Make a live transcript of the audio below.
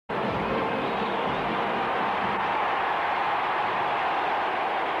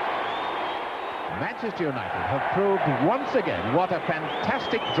Manchester United have proved once again what a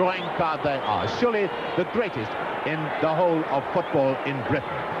fantastic drawing card they are. Surely the greatest in the whole of football in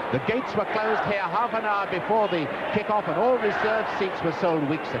Britain. The gates were closed here half an hour before the kick-off, and all reserved seats were sold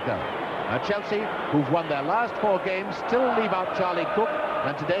weeks ago. Chelsea, who've won their last 4 games, still leave out Charlie Cook,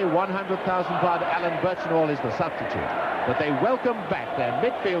 and today £100,000 Alan Birchenall is the substitute. But they welcome back their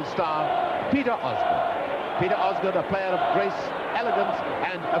midfield star, Peter Osgood. Peter Osgood, a player of grace, elegance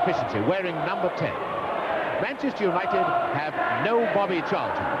and efficiency, wearing number 10. Manchester United have no Bobby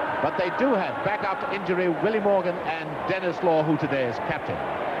Charlton, but they do have, back after injury, Willie Morgan and Dennis Law, who today is captain.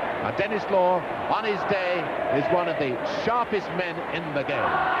 Now, Dennis Law, on his day, is one of the sharpest men in the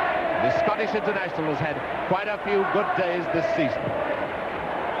game. The Scottish international has had quite a few good days this season.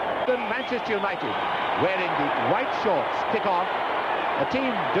 Manchester United, wearing the white shorts, kick off. A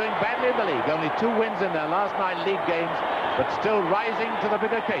team doing badly in the league, only 2 wins in their last 9 league games, but still rising to the big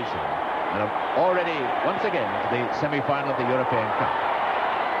occasion, and have already, once again, to the semi-final of the European Cup.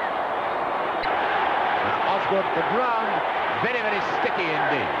 Osgood, the ground, very, very sticky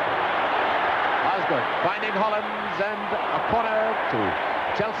indeed. Osgood finding Hollands, and a corner to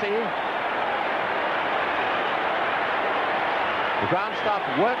Chelsea. The ground staff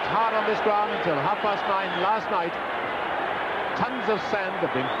worked hard on this ground until 9:30 last night. Tons of sand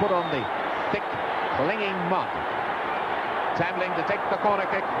have been put on the thick, clinging mud. Tambling to take the corner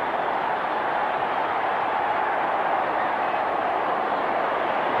kick.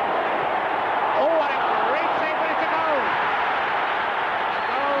 Oh, what a great save, but it's a goal! A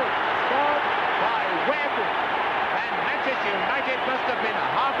goal scored by Webb, and Manchester United must have been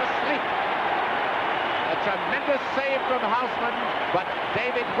half asleep. A tremendous save from Houseman, but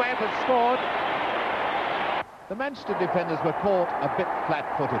David Webb has scored. The Manchester defenders were caught a bit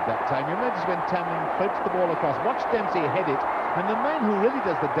flat-footed that time. You notice when Tamlin floats the ball across, watch Dempsey head it, and the man who really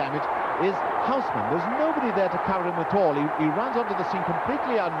does the damage is Houseman. There's nobody there to cover him at all. He runs onto the scene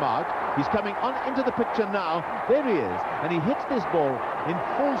completely unmarked. He's coming on into the picture now. There he is, and he hits this ball in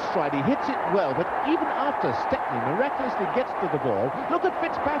full stride. He hits it well, but even after Stepney miraculously gets to the ball, look at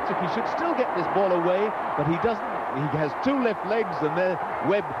Fitzpatrick. He should still get this ball away, but he doesn't. He has 2 left legs, and there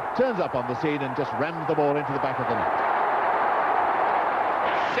Webb turns up on the scene and just rams the ball into the back of the net.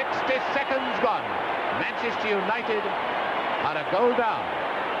 60 seconds gone. Manchester United are a goal down.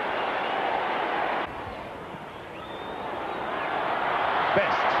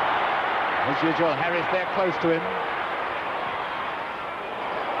 Best. As usual, Harris there close to him.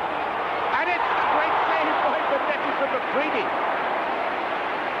 And it's a great save by Benetti from McCready.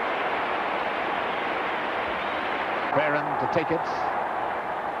 Barron to take it.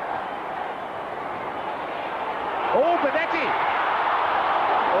 Oh, Benetti!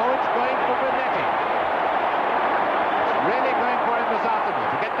 Oh, it's going for Benetti. It's really going for him this afternoon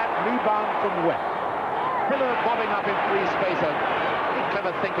to get that rebound from Webb. Miller bobbing up in free space. A pretty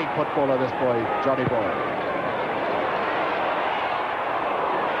clever thinking footballer, this boy, Johnny Boy.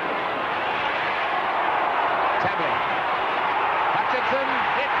 Tambling. Hutchinson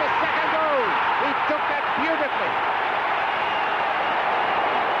hit the second goal. He took that beautifully.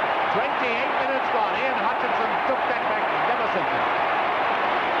 28 minutes gone. Ian Hutchinson took that magnificently.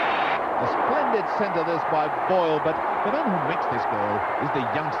 A splendid centre this by Boyle, but the man who makes this goal is the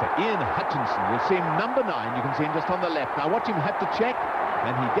youngster, Ian Hutchinson. You'll see him number 9. You can see him just on the left. Now watch him have to check,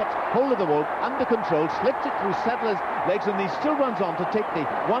 and he gets hold of the ball under control, slips it through Sadler's legs, and he still runs on to take the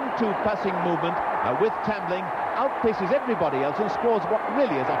 1-2 passing movement with Tambling, outpaces everybody else and scores what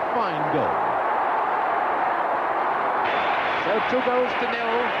really is a fine goal. So 2 goals to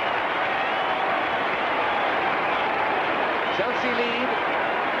 0. Chelsea lead.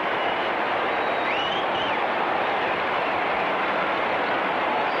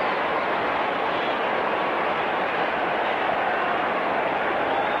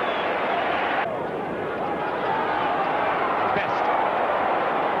 Best.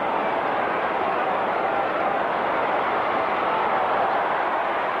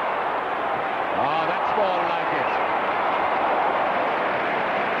 Oh, that's more like it.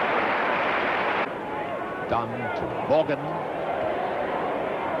 Done to Morgan.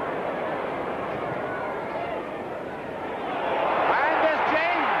 And there's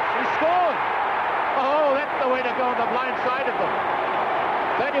James, who scored. Oh, that's the way to go on the blind side of them.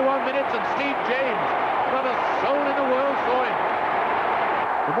 31 minutes and Steve James, not a soul in the world saw him.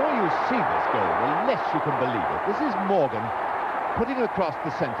 The more you see this goal, the less you can believe it. This is Morgan putting across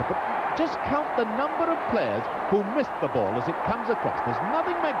the centre, but just count the number of players who missed the ball as it comes across. There's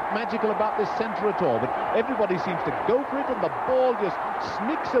nothing magical about this centre at all, but everybody seems to go for it and the ball just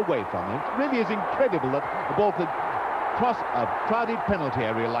sneaks away from them. It really is incredible that the ball could across a crowded penalty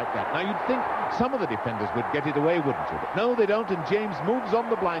area like that. Now, you'd think some of the defenders would get it away, wouldn't you? But no, they don't, and James moves on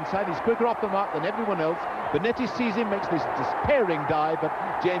the blind side. He's quicker off the mark than everyone else. Benetti sees him, makes this despairing dive, but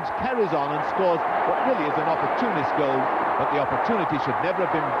James carries on and scores what really is an opportunist goal, but the opportunity should never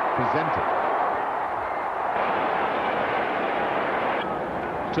have been presented.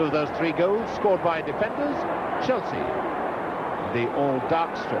 2 of those 3 goals scored by defenders. Chelsea, the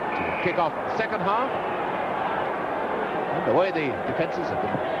all-dark strip to kick off the second half. And the way the defences have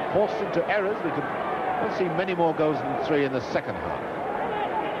been forced into errors, we could see many more goals than 3 in the second half.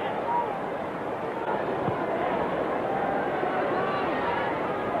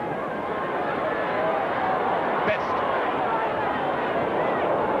 Best.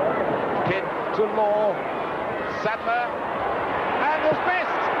 Kidd to Law. Sadler. And there's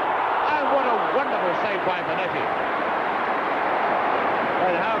Best. And what a wonderful save by Benetti.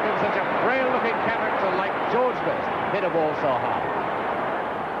 And how can such a frail-looking character like George Best hit a ball so hard?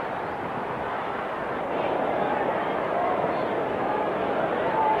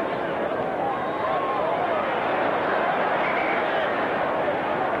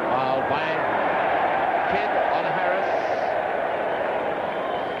 Foul by Kidd on Harris.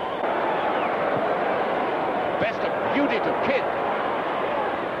 Best a beauty to Kidd.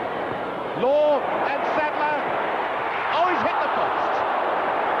 Law and Sadler. Oh, he's hit the post.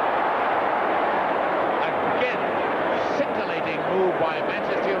 Again, scintillating move by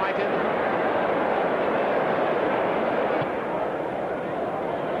Manchester United.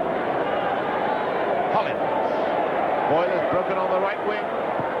 Hollins. Boyle's broken on the right wing.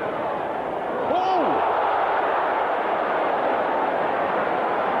 Oh!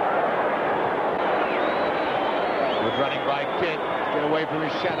 Good running by Kidd to get away from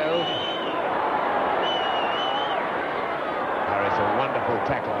his shadow. Harris, a wonderful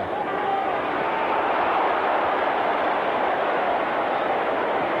tackler.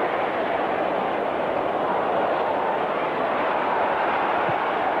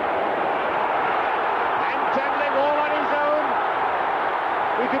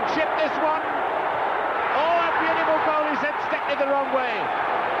 Chip this one. Oh, a beautiful goal. He said step it the wrong way.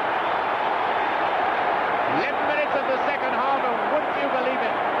 11 minutes of the second half, and wouldn't you believe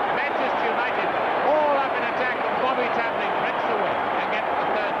it, Manchester United all up in attack, and Bobby Tamling breaks away and gets the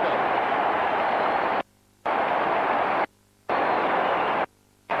 3rd goal.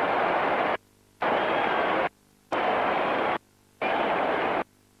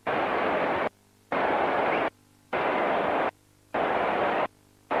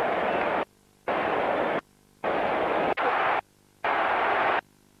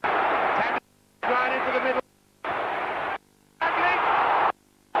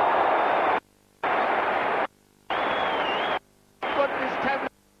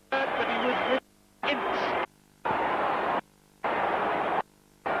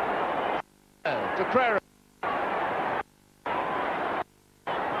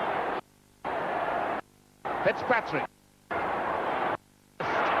 Fitzpatrick.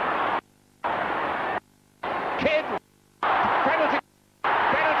 Kidd. Penalty.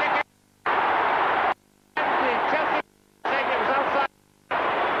 Penalty. Chelsea saying it was outside.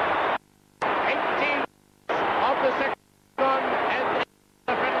 18 of the second gone, and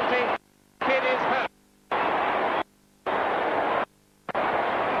the penalty. Kidd is hurt.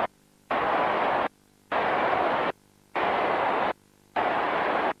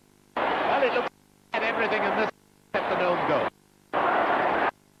 Well, it looks at everything in this at the known goal.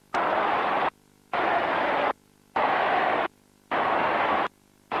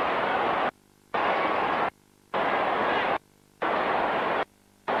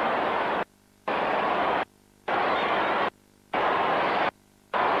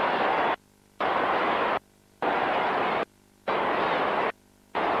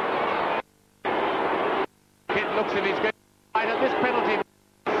 Kidd looks if he's going right at this penalty.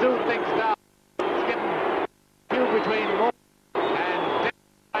 Soon things down. It's getting few between Law and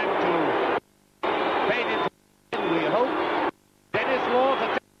time to fade into win, we hope. Dennis Law to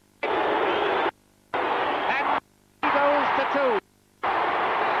take, and he goes to 2.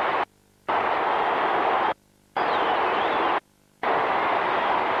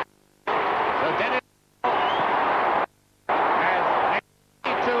 So Dennis has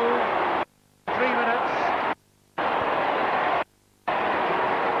 82, 3 minutes.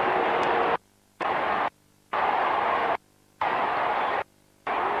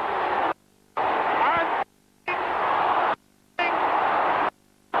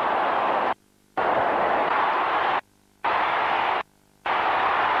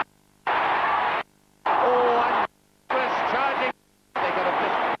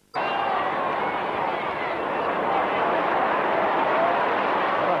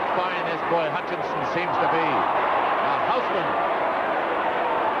 boy Hutchinson seems to be a husband.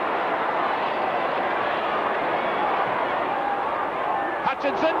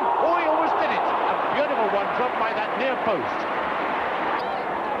 Hutchinson, oh, he almost did it. A beautiful one dropped by that near post.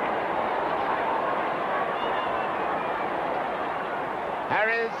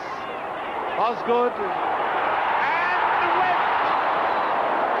 Harris, Osgood, and Webb.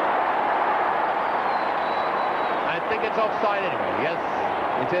 I think it's offside anyway. Yes,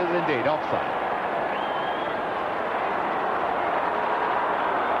 it is indeed offside.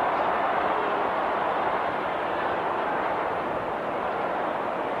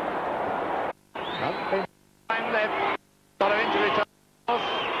 Time left. Got an injury to Charles.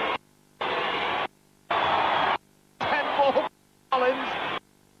 10 more. Collins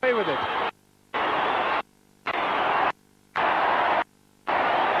away with it.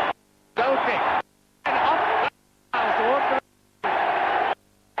 Goal kick. And up towards the...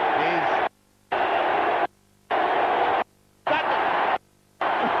 He's... That...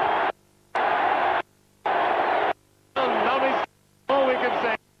 Well, all we can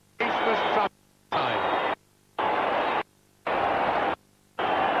say. Eastman's trouble.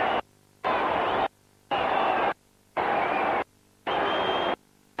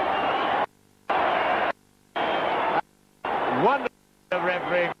 Wonderful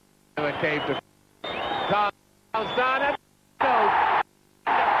referee to a cave to Carl's down and goes.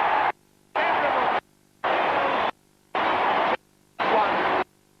 One.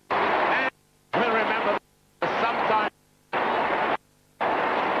 And we'll remember sometime.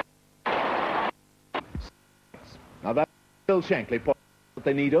 Now that's Bill Shankly points out that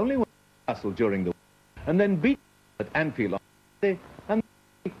they need only one hustle during the week and then beat at Anfield on Sunday and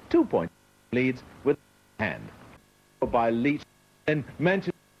 2 point leads with hand. By Leach, then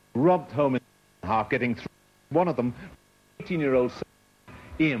Manchester robbed home in half, getting through. One of them, 18-year-old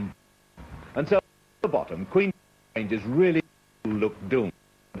Ian. And so at the bottom, Queen Rangers really look doomed.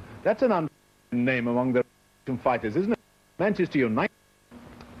 That's an unfortunate name among the fighters, isn't it? Manchester United.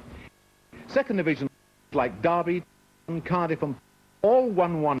 Second division like Derby, Cardiff, and all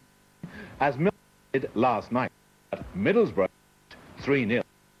 1-1 as Middlesbrough did last night. But Middlesbrough 3-0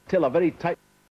 till a very tight